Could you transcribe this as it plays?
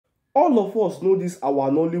All of us know this our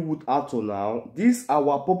Nollywood actor now. This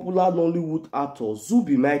our popular Nollywood actor,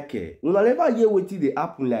 Zubi Michael. When I never hear wetin dey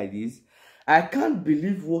happen like this, I can't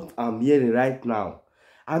believe what I'm hearing right now.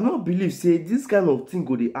 I don't believe say this kind of thing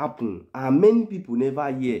go dey happen and many people never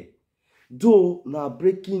hear. Though na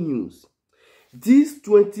breaking news. This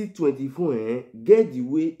 2024 get the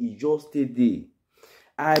way e just stay there.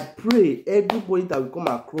 I pray everybody that will come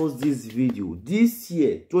across this video this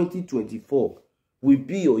year 2024 will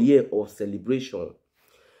be your year of celebration.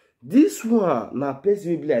 This one na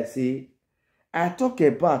person wey be like say I talk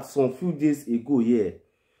about some few days ago here,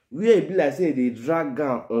 where e be like say they drag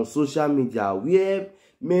am on social media, where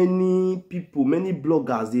many people, many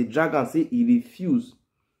bloggers they drag am say he refuse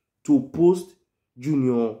to post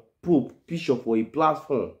Junior Pope picture for a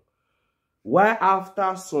platform. Why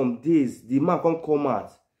after some days the man come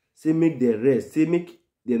out say make the rest, say make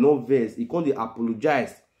the no vex. He come dey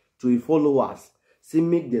apologize to his followers, say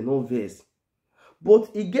make the no vex.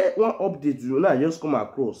 But he get one update when I just come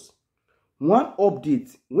across. One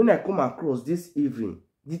update when I come across this evening,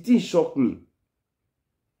 the thing shocked me.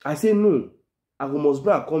 I say no, I must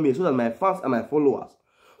go and come here so that my fans and my followers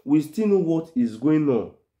will still know what is going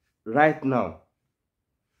on right now.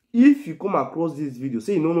 If you come across this video,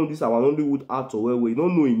 say you don't know this our Nollywood actor well, you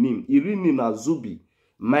don't know his name. His real name is Zubi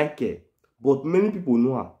Michael, but many people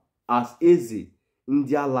know her as Eze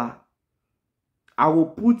Ndiala. I will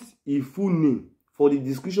put a full name for the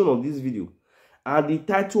description of this video and the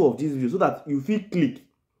title of this video so that you feel click,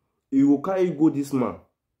 you will carry go this man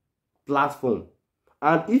platform.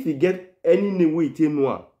 And if you get any name where you take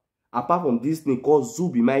know apart from this name called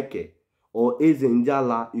Zubi Michael or Eze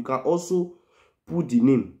Ndiala, you can also put the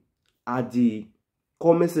name at the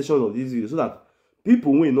comment section of this video so that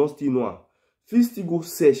people will not still know feel still go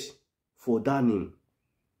search for that name.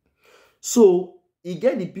 So he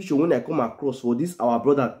get the picture when I come across for this our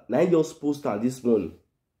brother. Now he just post this morning.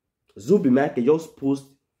 Zubi Michael just post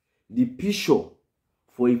the picture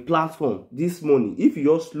for a platform this morning. If you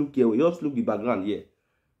just look here, just look the background here,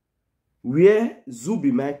 where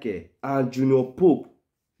Zubi Michael and Junior Pope,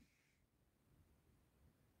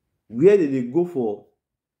 where they go for,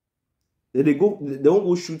 they don't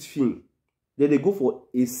go shoot film. They go for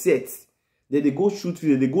a set. They go shoot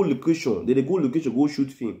film. They go location. They go location go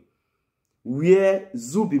shoot film. Where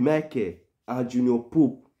Zubi Michael and Junior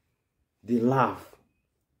Pope they laugh.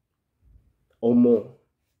 Omo,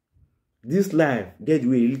 this life get the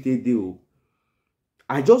way a little deal.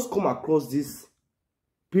 I just come across this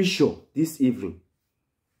picture this evening.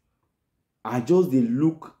 I just dey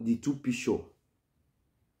look the two picture.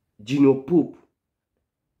 Junior Pope.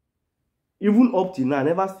 Even up till now, I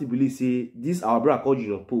never still believe say this our brother called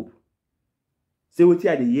Junior Pope. Say what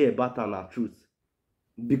I dey hear about and na truth.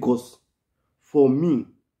 Because for me,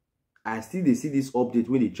 I still dey see this update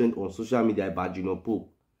when they trend on social media about Junior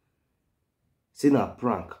Pope. Say na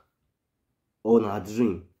prank or na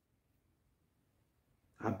dream.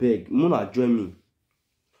 I beg, Mona join me.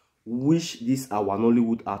 Wish this our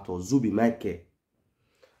Nollywood actor Zubi Michael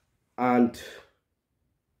and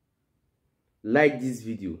like this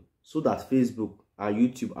video so that Facebook and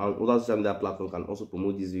YouTube and other social media platforms can also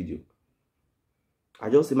promote this video. I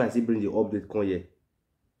just say myself bring the update come here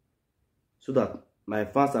so that my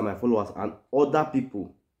fans and my followers and other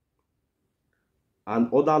people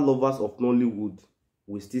and other lovers of Nollywood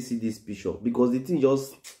will still see this picture, because the thing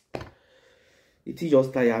just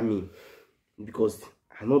tire me, because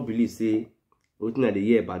I not believe say wetin I dey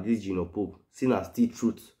hear about this Junior Pope say na still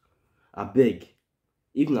truth. I beg,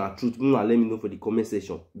 if na truth, let me know for the comment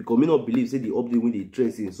section, because me not believe say the update when they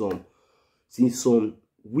trend since some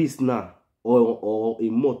weeks now or a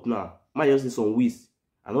month now. Might just say some weeks.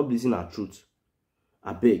 I not believe say na truth.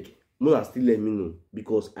 I beg, still let me know,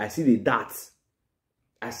 because I see the darts.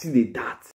 I see the darts.